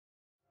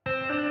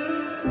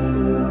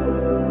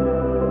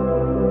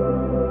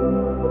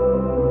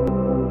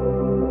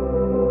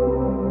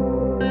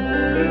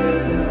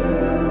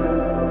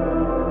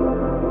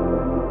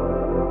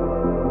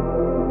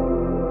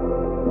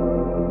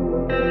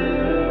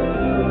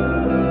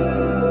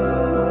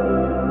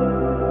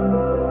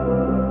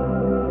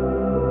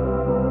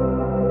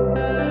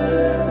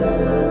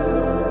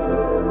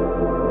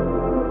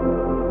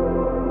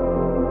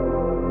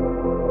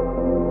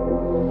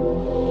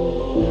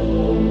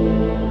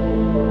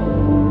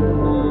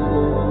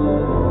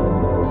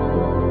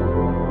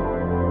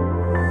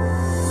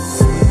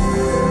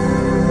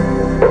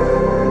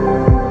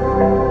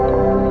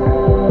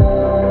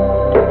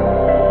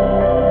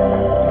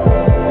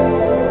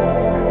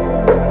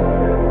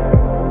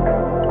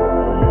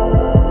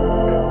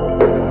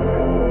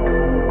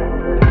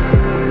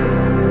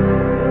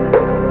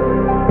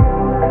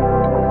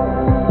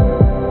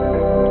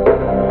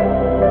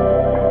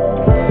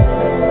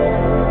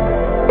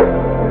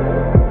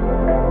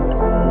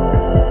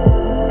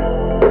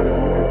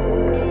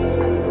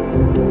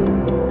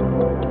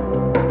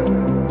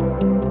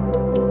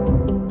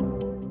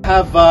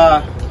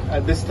have,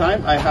 at this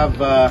time, I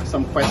have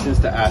some questions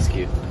to ask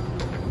you.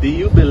 Do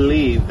you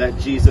believe that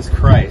Jesus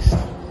Christ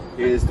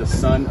is the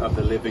Son of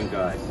the living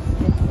God?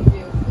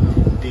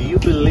 Do you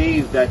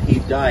believe that He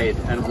died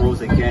and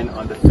rose again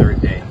on the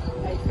third day?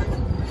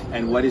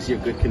 And what is your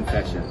good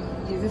confession?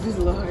 Jesus is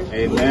Lord.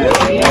 Amen.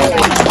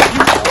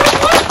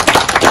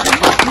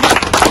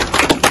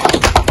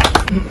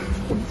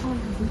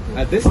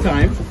 At this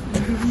time,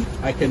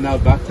 I can now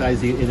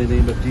baptize you in the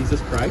name of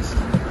Jesus Christ.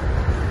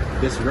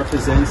 This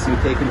represents you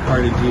taking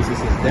part in Jesus'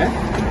 death,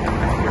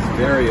 His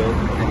burial,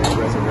 and His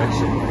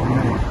resurrection.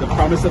 The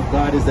promise of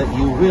God is that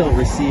you will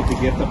receive the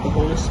gift of the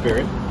Holy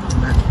Spirit,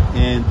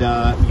 and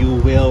you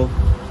will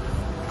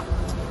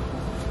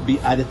be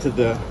added to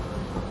the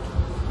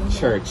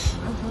church.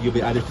 You'll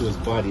be added to His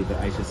body,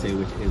 I should say,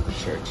 which is the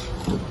church.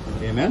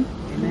 Amen?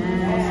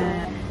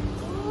 Amen.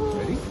 Awesome.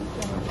 Ready?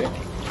 Okay.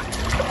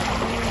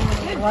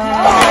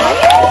 Wow.